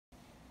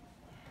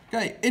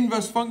Okay,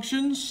 inverse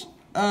functions.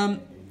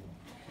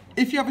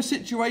 If you have a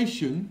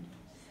situation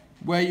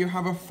where you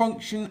have a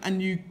function and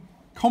you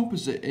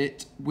composite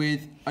it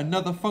with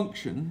another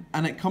function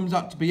and it comes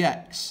out to be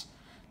x,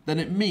 then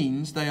it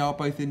means they are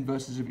both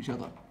inverses of each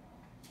other.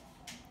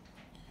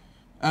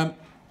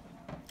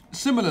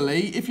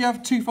 Similarly, if you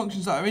have two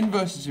functions that are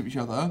inverses of each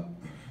other,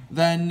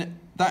 then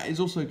that is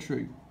also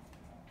true.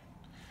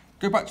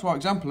 Go back to our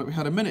example that we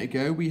had a minute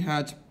ago. We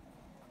had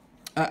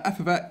f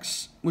of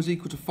x was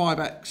equal to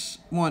 5x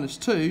minus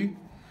 2,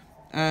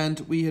 and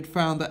we had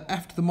found that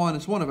f to the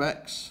minus 1 of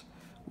x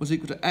was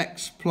equal to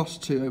x plus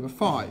 2 over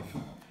 5.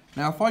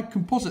 Now if I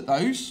composite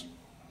those,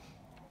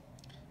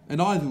 in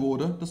either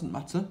order, doesn't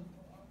matter,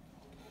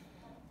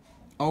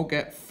 I'll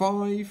get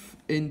 5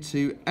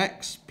 into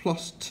x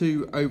plus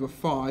 2 over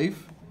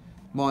 5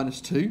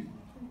 minus 2,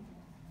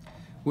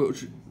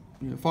 which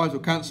 5s will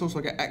cancel, so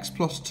I get x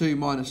plus 2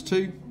 minus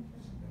 2,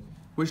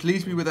 which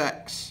leaves me with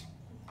x.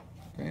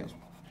 Okay,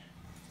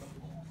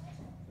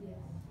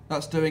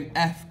 that's doing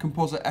f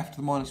composite f to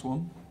the minus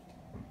 1.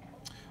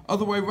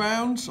 Other way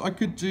round, I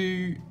could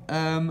do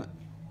 5x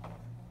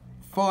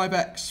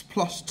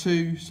plus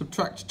 2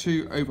 subtract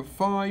 2 over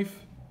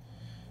 5.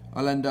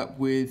 I'll end up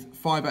with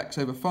 5x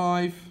over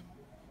 5,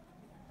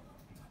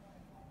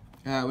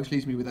 which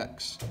leaves me with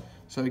x.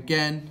 So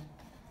again,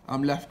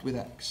 I'm left with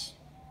x.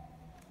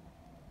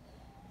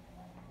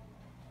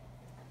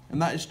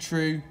 And that is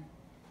true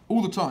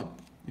all the time.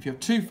 If you have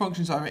two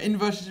functions that are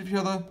inverses of each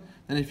other,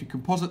 then if you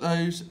composite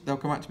those, they'll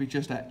come out to be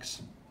just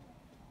x.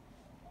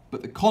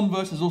 But the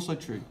converse is also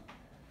true.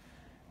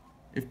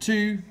 If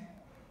two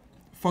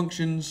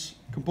functions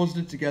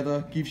composited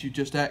together gives you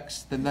just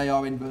x, then they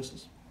are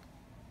inverses.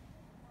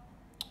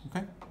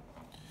 Okay?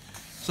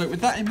 So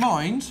with that in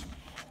mind,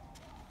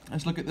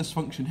 let's look at this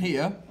function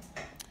here.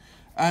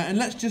 And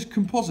let's just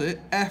composite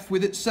f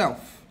with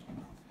itself.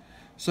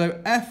 So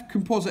f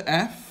composite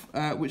f,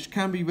 which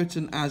can be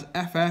written as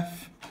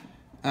ff,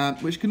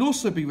 which can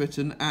also be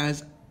written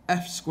as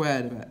f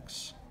squared of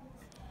x,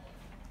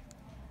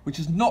 which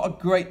is not a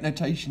great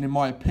notation in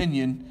my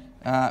opinion,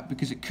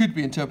 because it could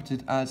be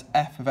interpreted as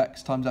f of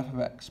x times f of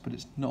x, but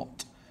it's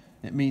not.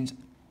 It means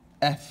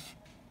f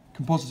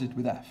composited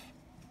with f.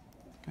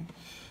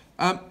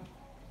 Okay.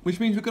 Which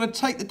means we're going to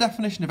take the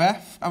definition of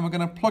f and we're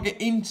going to plug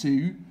it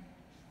into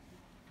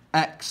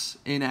x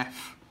in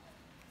f.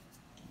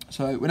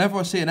 So whenever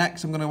I see an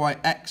x, I'm going to write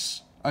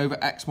x over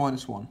x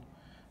minus 1.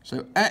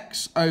 So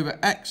x over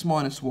x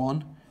minus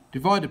 1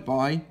 divided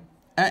by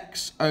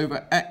x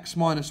over x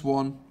minus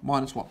 1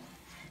 minus 1.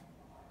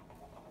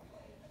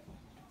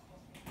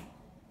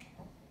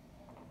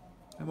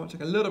 It might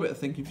take a little bit of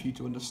thinking for you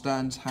to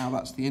understand how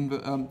that's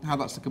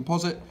the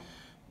composite,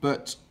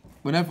 but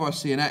whenever I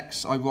see an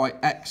x, I write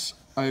x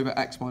over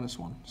x minus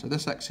 1. So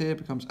this x here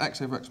becomes x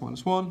over x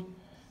minus 1,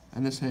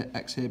 and this here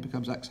x here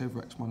becomes x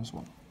over x minus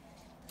 1.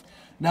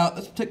 Now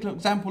this particular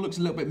example looks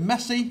a little bit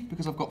messy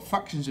because I've got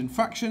fractions in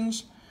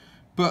fractions,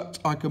 but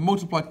I can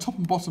multiply top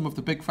and bottom of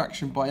the big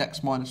fraction by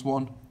x minus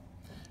 1,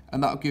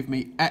 and that will give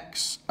me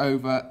x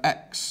over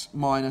x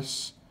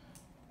minus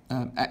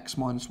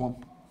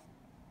 1,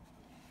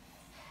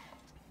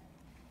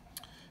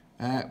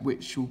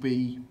 which will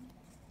be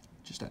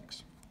just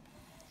x.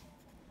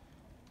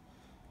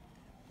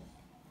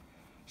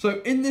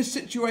 So in this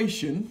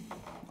situation,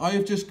 I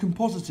have just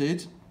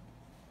composited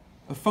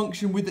a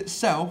function with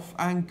itself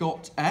and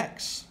got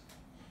x,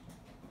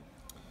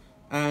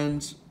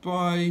 and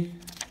by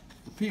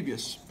the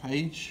previous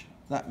page,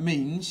 that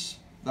means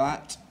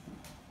that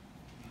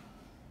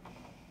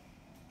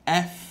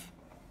f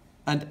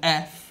and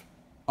f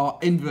are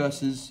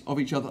inverses of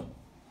each other.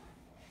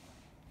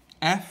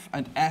 F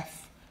and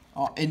f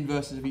are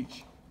inverses of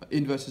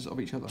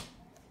each other.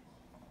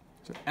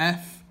 So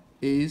f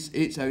is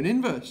its own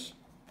inverse.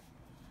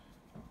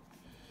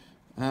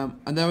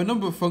 And there are a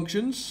number of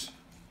functions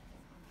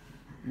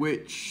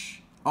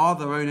which are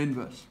their own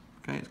inverse.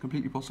 Okay, it's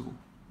completely possible.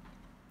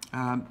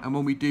 And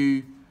when we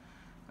do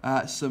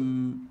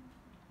some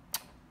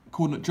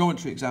coordinate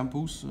geometry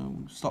examples,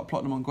 we'll start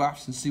plotting them on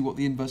graphs and see what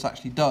the inverse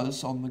actually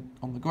does on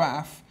the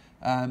graph,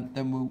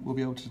 then we'll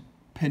be able to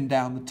pin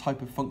down the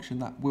type of function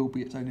that will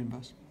be its own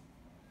inverse.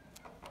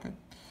 Okay,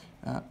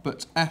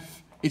 but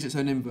f is its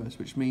own inverse,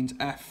 which means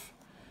f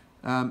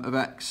of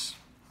x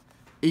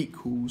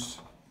equals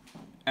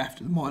f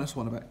to the minus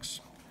 1 of x,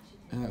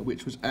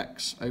 which was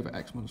x over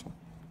x minus 1.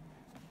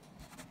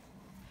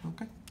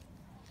 Okay.